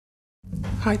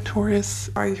Hi Taurus,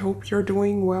 I hope you're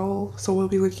doing well. So we'll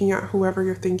be looking at whoever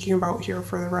you're thinking about here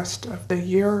for the rest of the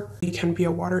year. It can be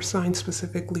a water sign,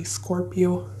 specifically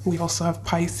Scorpio. We also have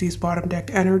Pisces bottom deck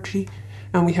energy,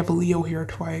 and we have Leo here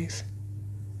twice.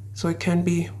 So it can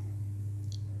be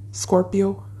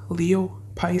Scorpio, Leo,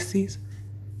 Pisces,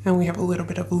 and we have a little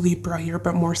bit of Libra here,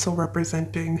 but more so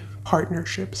representing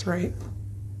partnerships, right?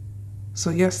 So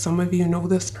yes, some of you know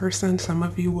this person, some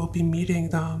of you will be meeting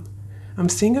them. I'm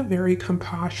seeing a very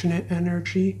compassionate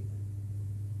energy,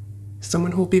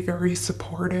 someone who will be very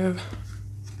supportive,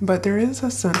 but there is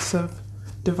a sense of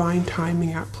divine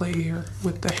timing at play here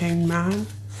with the Hanged Man,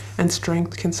 and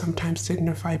strength can sometimes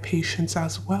signify patience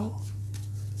as well.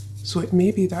 So it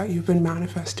may be that you've been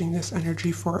manifesting this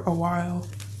energy for a while.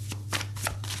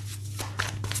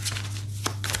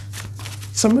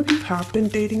 Some of you have been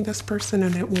dating this person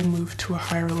and it will move to a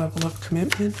higher level of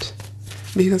commitment.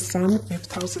 Because Sun,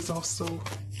 5th house, is also,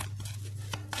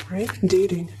 right,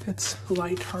 dating. It's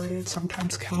lighthearted,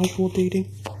 sometimes casual dating.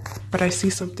 But I see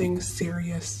something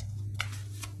serious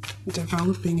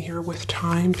developing here with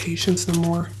time, patience. The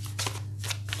more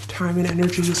time and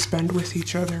energy you spend with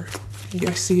each other,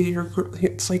 I see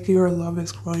it's like your love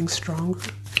is growing stronger.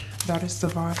 That is the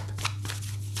vibe.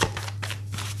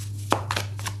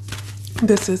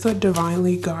 This is a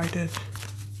divinely guided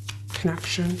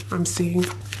connection I'm seeing.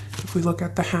 If we look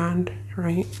at the hand,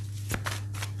 right?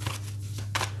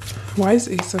 Why is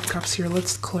Ace of Cups here?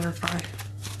 Let's clarify.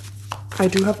 I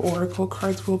do have oracle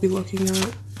cards we'll be looking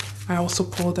at. I also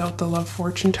pulled out the love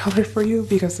fortune teller for you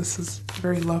because this is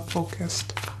very love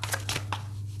focused.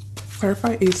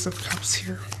 Clarify Ace of Cups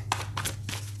here.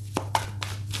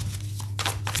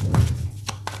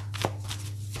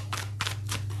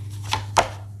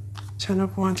 Ten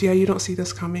of Wands. Yeah, you don't see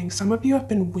this coming. Some of you have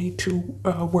been way too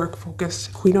work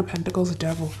focused. Queen of Pentacles,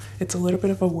 Devil. It's a little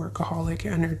bit of a workaholic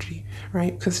energy,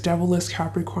 right? Because Devil is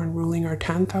Capricorn ruling our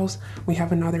 10th house. We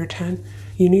have another 10.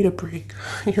 You need a break.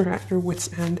 You're at your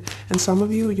wit's end. And some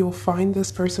of you, you'll find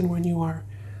this person when you are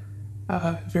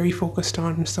very focused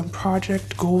on some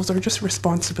project, goals, or just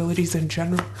responsibilities in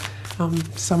general.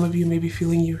 Some of you may be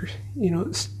feeling you're,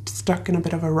 stuck in a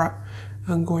bit of a rut,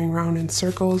 going around in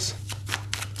circles.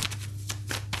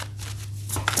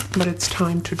 But it's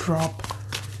time to drop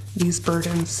these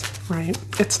burdens, right?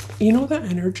 It's, the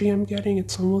energy I'm getting,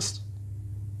 it's almost,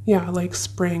 yeah, like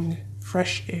spring,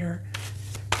 fresh air.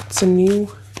 It's a new,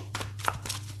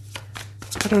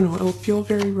 I don't know, it'll feel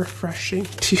very refreshing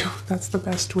to you. That's the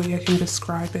best way I can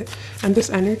describe it. And this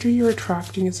energy you're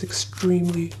attracting is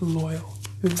extremely loyal,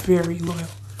 very loyal.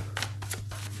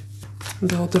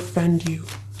 They'll defend you.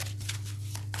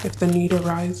 If the need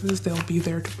arises, they'll be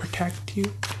there to protect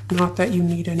you. Not that you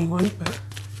need anyone, but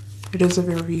it is a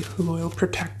very loyal,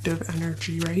 protective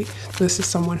energy, right? This is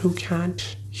someone who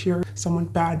can't hear someone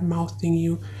bad-mouthing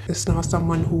you. It's not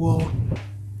someone who will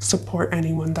support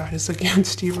anyone that is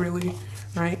against you, really,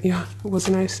 right? Yeah,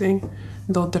 wasn't I saying?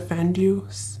 They'll defend you.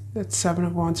 It's 7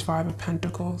 of Wands, 5 of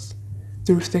Pentacles.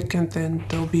 Through thick and thin,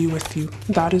 they'll be with you.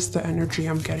 That is the energy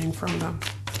I'm getting from them.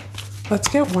 Let's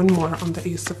get one more on the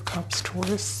Ace of Cups,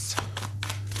 Taurus.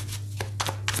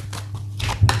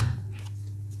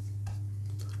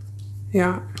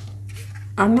 Yeah,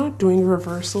 I'm not doing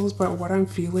reversals, but what I'm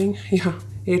feeling, yeah,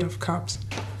 8 of Cups.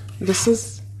 This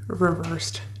is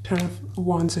reversed, 10 of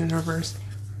Wands in reverse.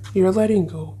 You're letting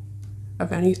go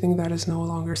of anything that is no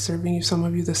longer serving you. Some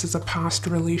of you, this is a past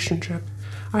relationship.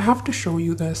 I have to show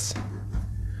you this.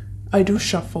 I do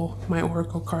shuffle my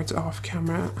oracle cards off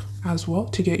camera as well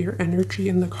to get your energy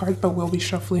in the card, but we'll be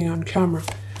shuffling on camera.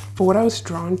 But what I was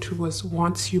drawn to was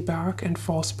wants you back and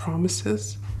false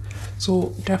promises.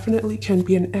 So definitely can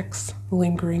be an ex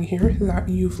lingering here that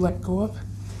you've let go of,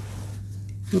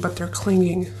 but they're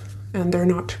clinging and they're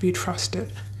not to be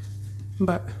trusted.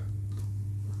 But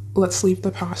let's leave the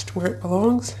past where it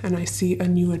belongs, and I see a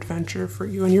new adventure for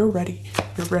you, and you're ready.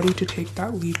 You're ready to take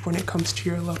that leap when it comes to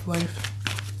your love life.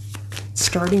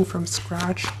 Starting from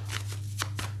scratch.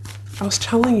 I was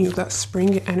telling you that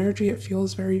spring energy, it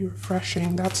feels very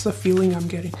refreshing. That's the feeling I'm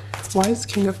getting. Why is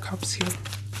King of Cups here?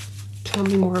 Tell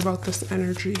me more about this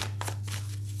energy.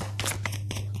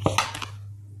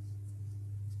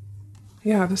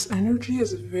 Yeah, this energy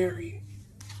is very...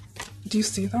 Do you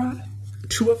see that?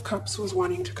 2 of Cups was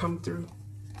wanting to come through.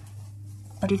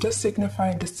 But it does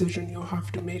signify a decision you'll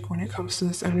have to make when it comes to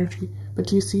this energy. But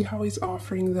do you see how he's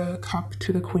offering the cup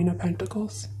to the Queen of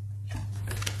Pentacles?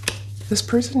 This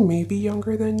person may be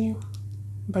younger than you,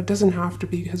 but doesn't have to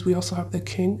be, because we also have the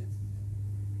King.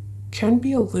 Can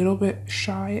be a little bit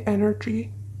shy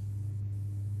energy,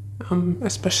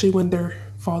 especially when they're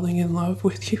falling in love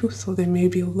with you, so they may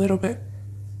be a little bit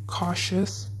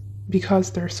cautious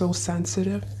because they're so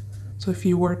sensitive. So if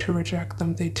you were to reject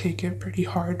them, they take it pretty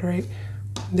hard, right?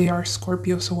 They are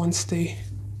Scorpio, so once they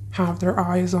have their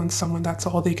eyes on someone, that's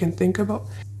all they can think about.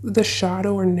 The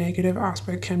shadow or negative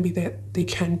aspect can be that they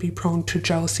can be prone to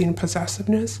jealousy and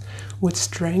possessiveness with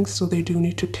strength, so they do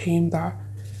need to tame that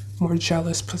more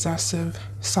jealous, possessive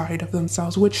side of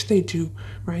themselves, which they do,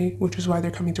 right? Which is why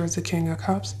they're coming towards the King of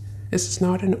Cups. This is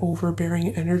not an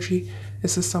overbearing energy.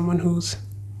 This is someone who's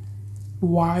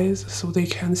wise, so they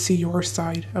can see your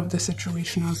side of the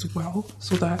situation as well.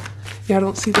 So that, yeah,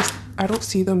 I don't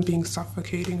see them being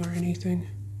suffocating or anything.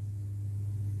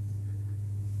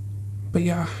 But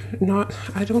yeah,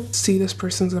 I don't see this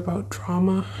person's about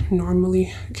drama.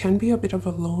 Normally, can be a bit of a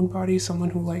lone body,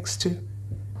 someone who likes to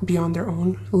be on their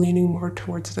own, leaning more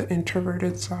towards the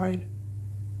introverted side.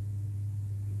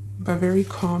 But very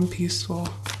calm, peaceful.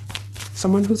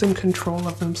 Someone who's in control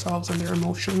of themselves and their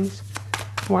emotions.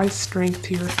 Why strength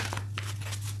here?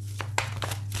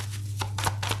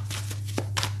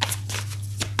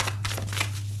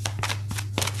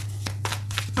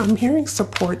 I'm hearing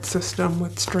support system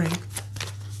with strength.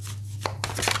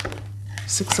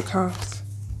 Six of Cups.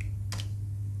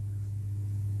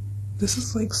 This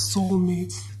is like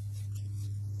soulmates.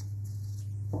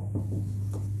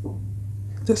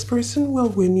 This person will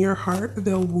win your heart.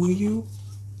 They'll woo you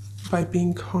by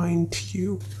being kind to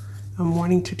you and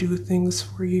wanting to do things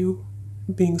for you,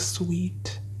 being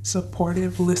sweet,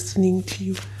 supportive, listening to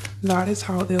you. That is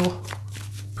how they'll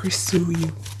pursue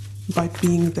you, by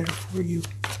being there for you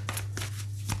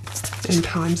in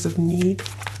times of need.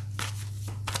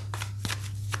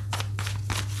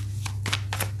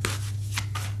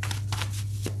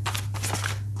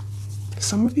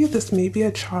 Some of you, this may be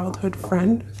a childhood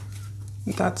friend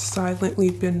that's silently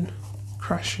been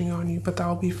crushing on you, but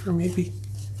that'll be for maybe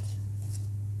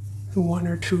one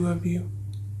or two of you.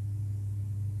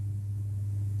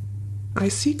 I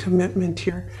see commitment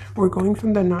here. We're going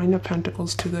from the 9 of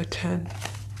Pentacles to the 10.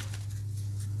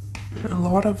 A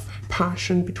lot of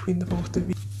passion between the both of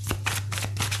you.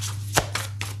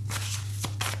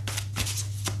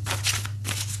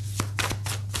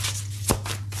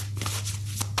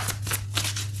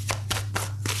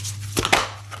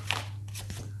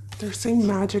 They're saying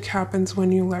magic happens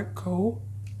when you let go.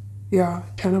 Yeah,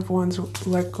 10 of Wands,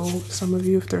 let go. Some of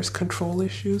you, if there's control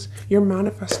issues, you're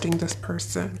manifesting this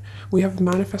person. We have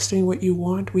manifesting what you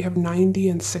want. We have 90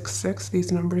 and 6.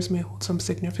 These numbers may hold some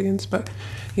significance, but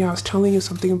yeah, I was telling you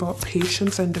something about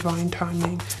patience and divine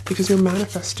timing because you're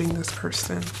manifesting this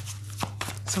person.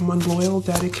 Someone loyal,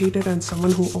 dedicated, and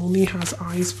someone who only has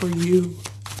eyes for you.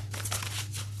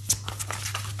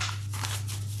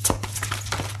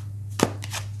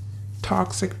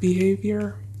 Toxic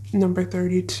behavior. Number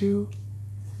 32.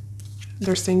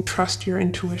 They're saying trust your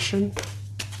intuition.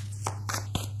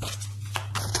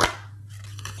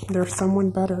 There's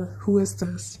someone better. Who is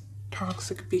this?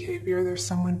 Toxic behavior. There's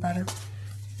someone better.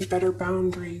 Better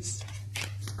boundaries.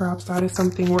 Perhaps that is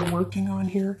something we're working on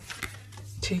here.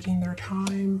 Taking their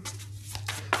time.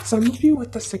 Some of you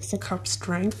with the 6 of Cups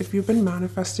strength, if you've been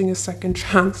manifesting a second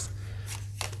chance,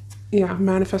 yeah,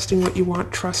 manifesting what you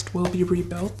want, trust will be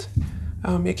rebuilt.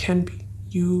 It can be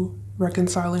you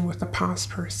reconciling with a past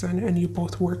person and you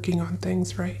both working on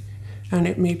things, right? And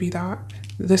it may be that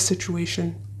this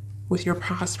situation with your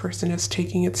past person is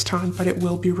taking its time, but it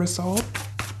will be resolved.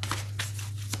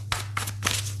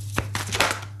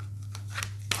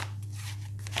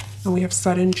 And we have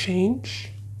sudden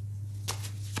change.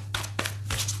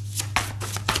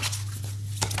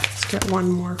 Let's get one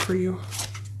more for you.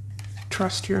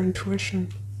 Trust your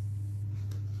intuition.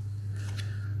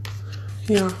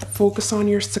 Yeah, focus on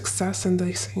your success, and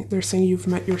they're saying you've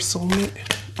met your soulmate,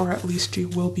 or at least you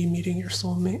will be meeting your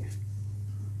soulmate.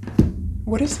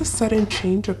 What is the sudden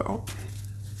change about?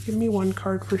 Give me one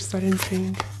card for sudden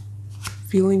change.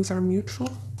 Feelings are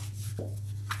mutual.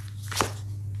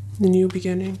 The new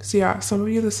beginning. So yeah, some of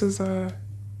you, this is a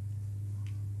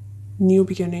new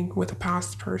beginning with a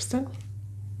past person,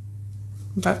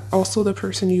 but also the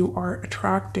person you are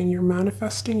attracting, you're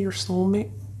manifesting your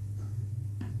soulmate.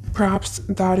 Perhaps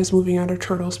that is moving at a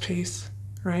turtle's pace,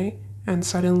 right? And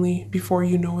suddenly, before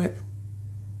you know it,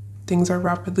 things are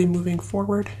rapidly moving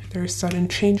forward. There's sudden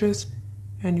changes,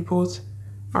 and you both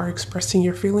are expressing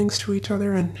your feelings to each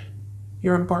other, and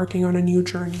you're embarking on a new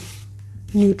journey,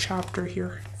 new chapter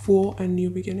here, full and new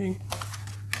beginning.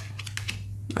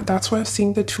 That's why I'm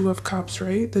seeing the 2 of Cups,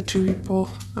 right? The two people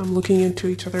looking into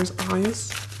each other's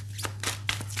eyes.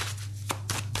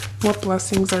 What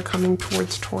blessings are coming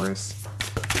towards Taurus?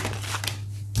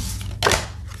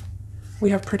 We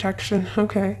have protection.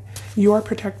 Okay. You are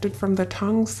protected from the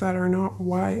tongues that are not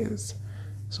wise.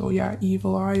 So yeah,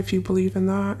 evil eye, if you believe in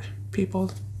that.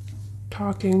 People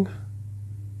talking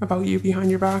about you behind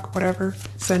your back, whatever,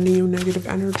 sending you negative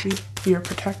energy, you're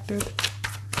protected.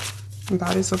 And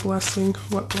that is a blessing.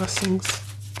 What blessings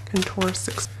can Taurus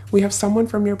expect? We have someone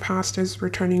from your past is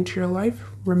returning to your life.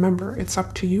 Remember, it's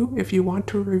up to you if you want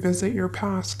to revisit your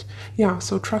past. Yeah,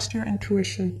 so trust your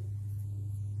intuition.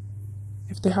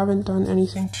 If they haven't done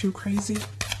anything too crazy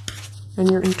and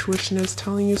your intuition is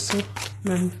telling you so,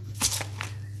 then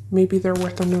maybe they're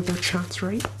worth another chance,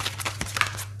 right?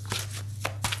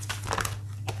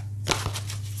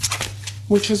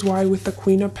 Which is why with the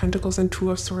Queen of Pentacles and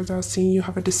Two of Swords, I was seeing you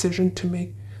have a decision to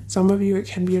make. Some of you, it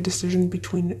can be a decision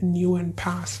between new and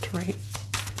past, right?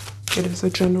 It is a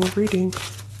general reading.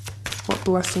 What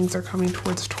blessings are coming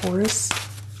towards Taurus?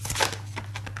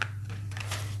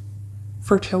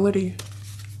 Fertility.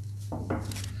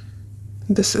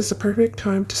 This is the perfect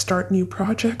time to start new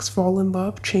projects, fall in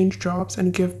love, change jobs,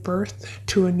 and give birth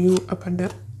to a new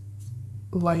abundant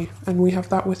life. And we have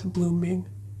that with blooming.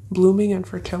 Blooming and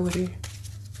fertility.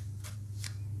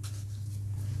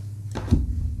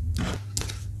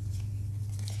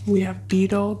 We have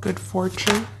beetle, good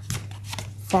fortune,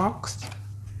 fox,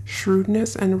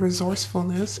 shrewdness and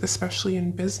resourcefulness, especially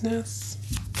in business.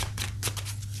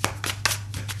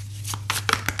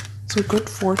 So good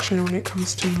fortune when it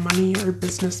comes to money or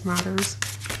business matters.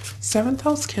 Seventh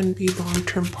house can be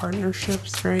long-term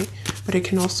partnerships, right? But it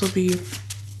can also be,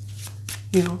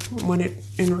 you know, when it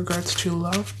in regards to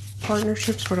love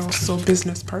partnerships, but also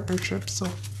business partnerships. So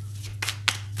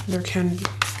there can be.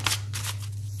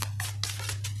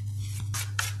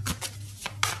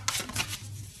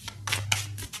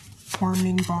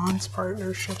 Forming bonds,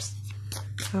 partnerships.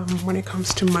 When it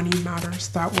comes to money matters,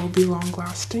 that will be long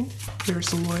lasting.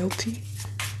 There's loyalty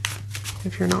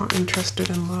if you're not interested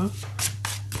in love.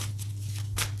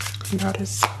 And that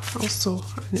is also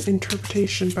an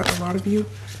interpretation, but a lot of you,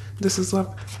 this is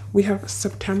love. We have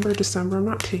September, December. I'm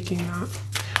not taking that.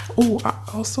 Oh,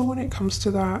 also when it comes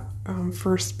to that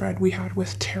first spread we had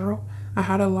with tarot, I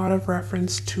had a lot of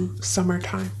reference to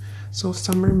summertime. So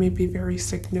summer may be very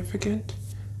significant.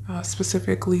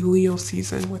 Specifically Leo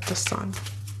season with the sun,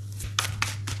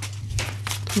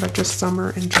 but just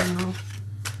summer in general.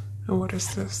 And what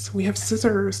is this? We have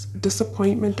scissors,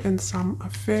 disappointment in some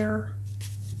affair.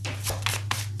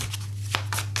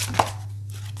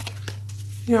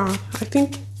 Yeah, I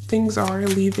think things are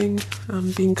leaving,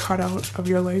 being cut out of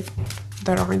your life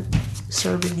that aren't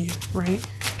serving you, right?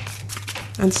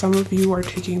 And some of you are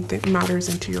taking matters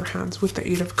into your hands with the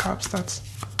Eight of Cups. That's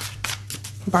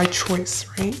by choice,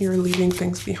 right? You're leaving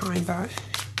things behind that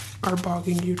are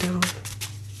bogging you down.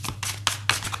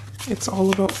 It's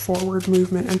all about forward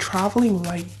movement and traveling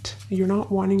light. You're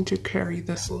not wanting to carry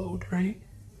this load, right?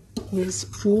 This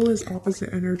Fool is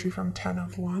opposite energy from Ten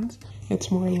of Wands.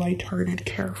 It's more lighthearted,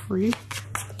 carefree.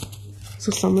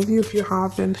 So some of you, if you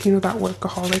have been, you know, that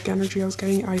workaholic energy I was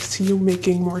getting, I see you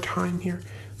making more time here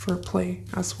for play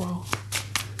as well.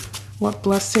 What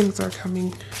blessings are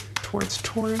coming towards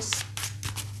Taurus?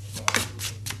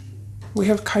 We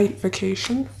have kite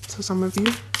vacation, so some of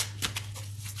you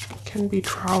can be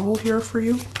travel here for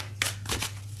you.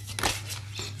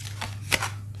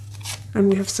 And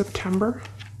we have September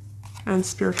and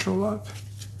spiritual love.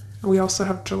 And we also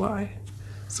have July.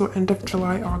 So end of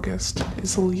July, August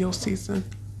is Leo season.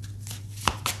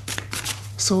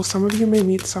 So some of you may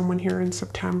meet someone here in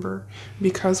September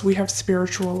because we have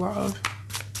spiritual love.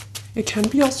 It can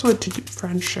be also a deep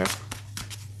friendship.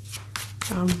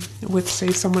 With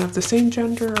say someone of the same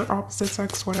gender or opposite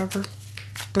sex, whatever.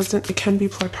 It can be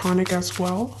platonic as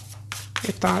well,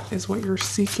 if that is what you're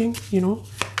seeking, you know,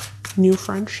 new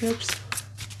friendships.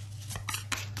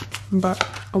 But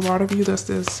a lot of you, this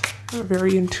is a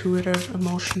very intuitive,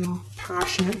 emotional,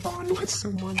 passionate bond with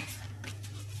someone.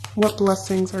 What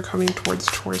blessings are coming towards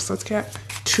Taurus? Let's get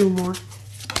two more.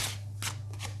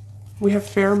 We have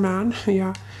fair man,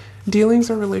 yeah. Dealings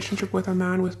or relationship with a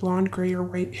man with blonde, gray, or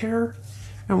white hair.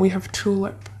 And we have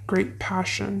tulip, great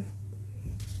passion.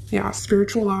 Yeah,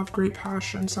 spiritual love, great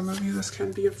passion. Some of you, this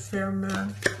can be a fair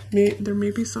man. There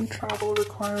may be some travel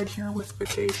required here with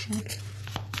vacation.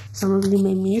 Some of you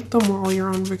may meet them while you're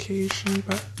on vacation,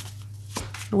 but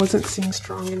I wasn't seeing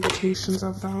strong indications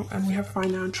of that. And we have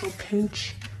financial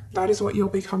pinch. That is what you'll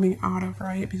be coming out of,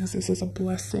 right? Because this is a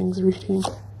blessings reading.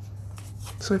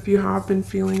 So if you have been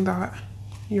feeling that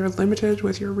you're limited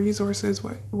with your resources,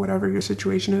 whatever your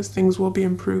situation is, things will be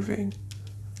improving.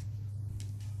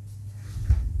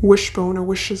 Wishbone, a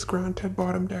wish is granted,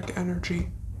 bottom deck energy.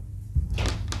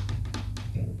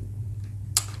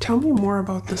 Tell me more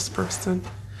about this person.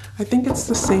 I think it's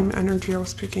the same energy I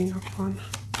was picking up on.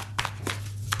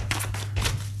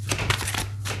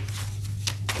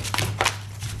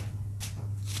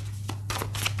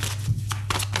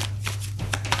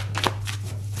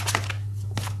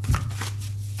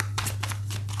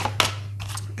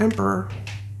 Emperor.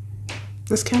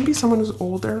 This can be someone who's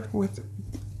older with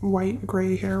white,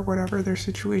 gray hair, whatever their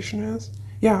situation is.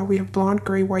 Yeah, we have blonde,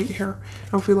 gray, white hair.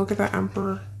 Now if we look at the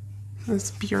Emperor,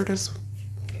 this beard is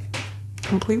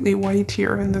completely white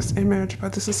here in this image,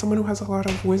 but this is someone who has a lot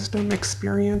of wisdom,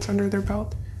 experience under their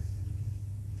belt.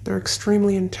 They're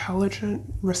extremely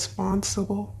intelligent,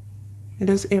 responsible. It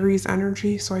is Aries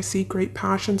energy, so I see great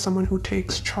passion, someone who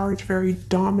takes charge, very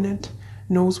dominant,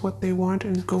 knows what they want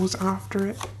and goes after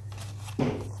it.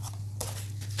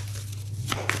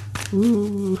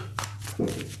 Ooh.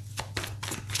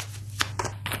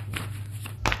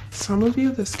 Some of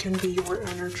you, this can be your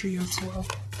energy as well.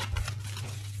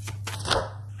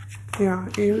 Yeah,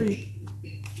 Aries.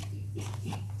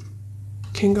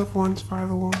 King of Wands,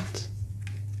 Five of Wands.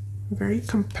 Very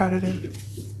competitive.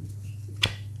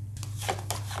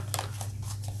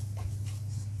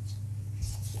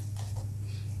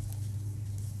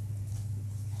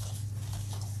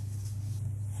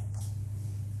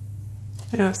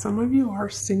 Yeah, some of you are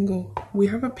single. We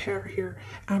have a pair here,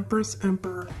 Empress,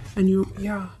 Emperor, and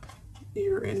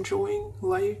you're enjoying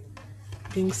life,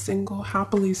 being single,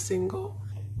 happily single,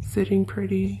 sitting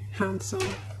pretty, handsome,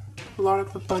 a lot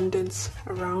of abundance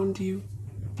around you.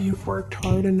 You've worked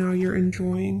hard and now you're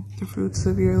enjoying the fruits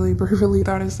of your labor. Really,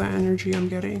 that is the energy I'm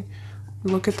getting.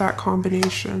 Look at that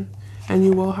combination, and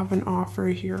you will have an offer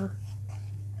here.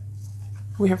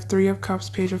 We have Three of Cups,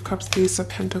 Page of Cups, Ace of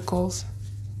Pentacles.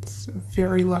 It's a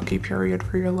very lucky period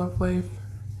for your love life.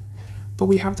 But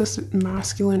we have this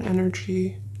masculine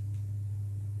energy.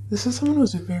 This is someone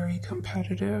who's very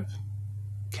competitive.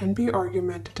 Can be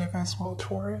argumentative as well,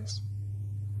 Taurus.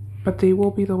 But they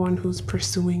will be the one who's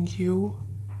pursuing you.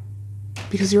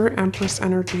 Because you're Empress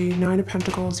energy, Nine of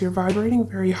Pentacles, you're vibrating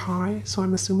very high. So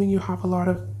I'm assuming you have a lot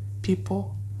of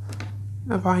people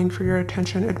vying for your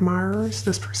attention, admirers.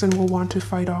 This person will want to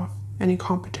fight off any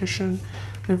competition.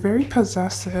 They're very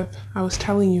possessive. I was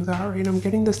telling you that, right? I'm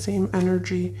getting the same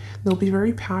energy. They'll be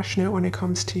very passionate when it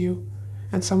comes to you.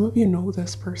 And some of you know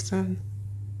this person.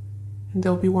 And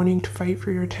they'll be wanting to fight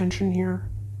for your attention here.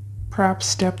 Perhaps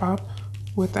step up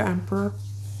with the Emperor.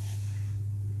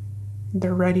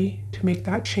 They're ready to make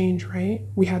that change, right?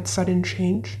 We had sudden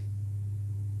change.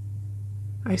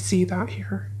 I see that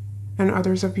here. And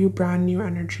others of you, brand new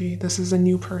energy. This is a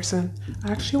new person.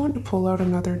 I actually want to pull out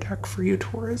another deck for you,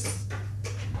 Taurus.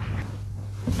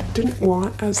 Didn't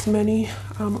want as many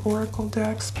oracle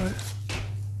decks, but I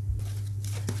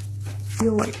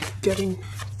feel like getting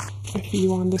a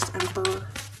view on this Emperor.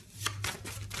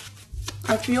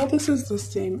 I feel this is the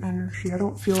same energy. I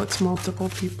don't feel it's multiple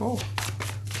people.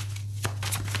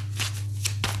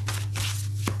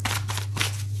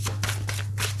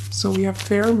 So we have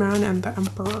Fair Man and the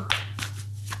Emperor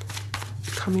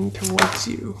coming towards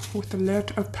you with a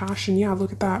lot of passion. Yeah,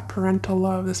 look at that, parental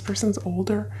love. This person's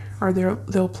older, or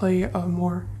they'll play a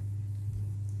more,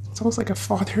 it's almost like a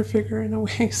father figure in a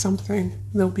way, something.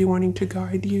 They'll be wanting to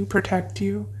guide you, protect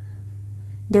you.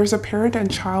 There's a parent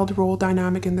and child role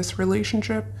dynamic in this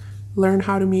relationship. Learn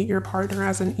how to meet your partner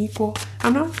as an equal.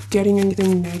 I'm not getting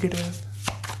anything negative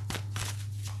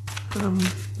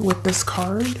with this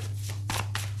card.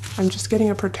 I'm just getting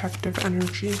a protective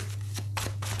energy.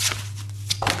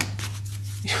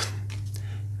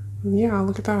 Yeah,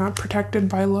 look at that. Protected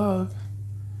by love.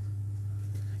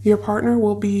 Your partner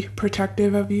will be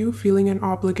protective of you, feeling an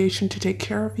obligation to take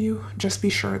care of you. Just be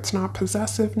sure it's not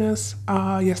possessiveness.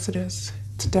 Yes, it is.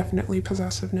 It's definitely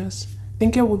possessiveness. I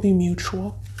think it will be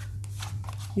mutual.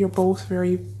 You're both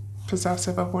very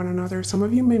possessive of one another. Some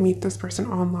of you may meet this person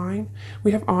online.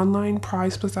 We have online,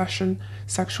 prize possession,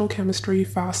 sexual chemistry,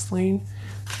 fast lane.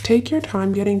 Take your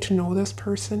time getting to know this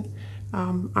person.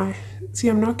 I'm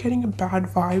not getting a bad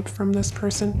vibe from this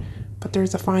person, but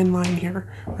there's a fine line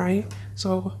here, right?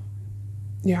 So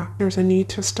yeah, there's a need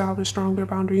to establish stronger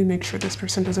boundaries, make sure this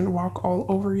person doesn't walk all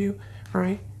over you,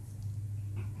 right?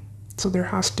 So there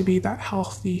has to be that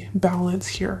healthy balance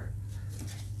here.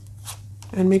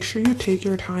 And make sure you take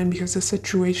your time, because the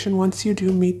situation, once you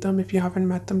do meet them, if you haven't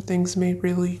met them, things may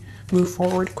really move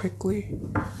forward quickly.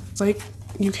 It's like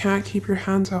you can't keep your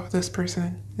hands off this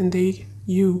person, and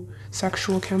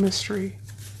sexual chemistry.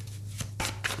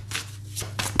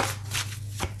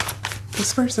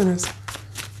 This person is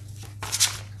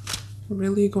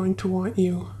really going to want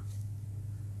you.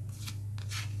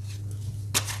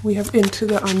 We have Into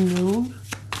the Unknown.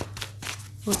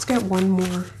 Let's get one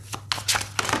more.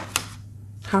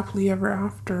 Happily ever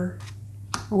after.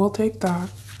 We'll take that.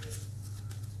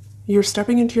 You're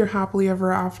stepping into your happily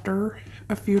ever after,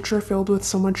 a future filled with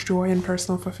so much joy and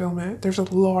personal fulfillment. There's a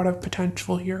lot of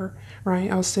potential here, right?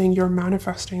 I was saying you're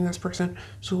manifesting this person,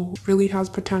 so it really has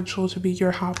potential to be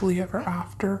your happily ever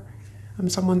after. I'm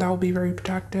someone that will be very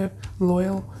protective,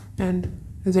 loyal, and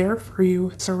there for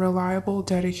you. It's a reliable,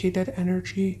 dedicated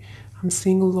energy. I'm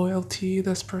seeing loyalty.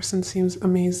 This person seems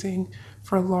amazing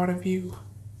for a lot of you.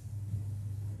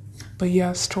 But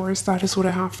yes, Taurus, that is what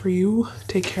I have for you.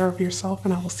 Take care of yourself,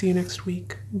 and I will see you next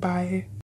week. Bye.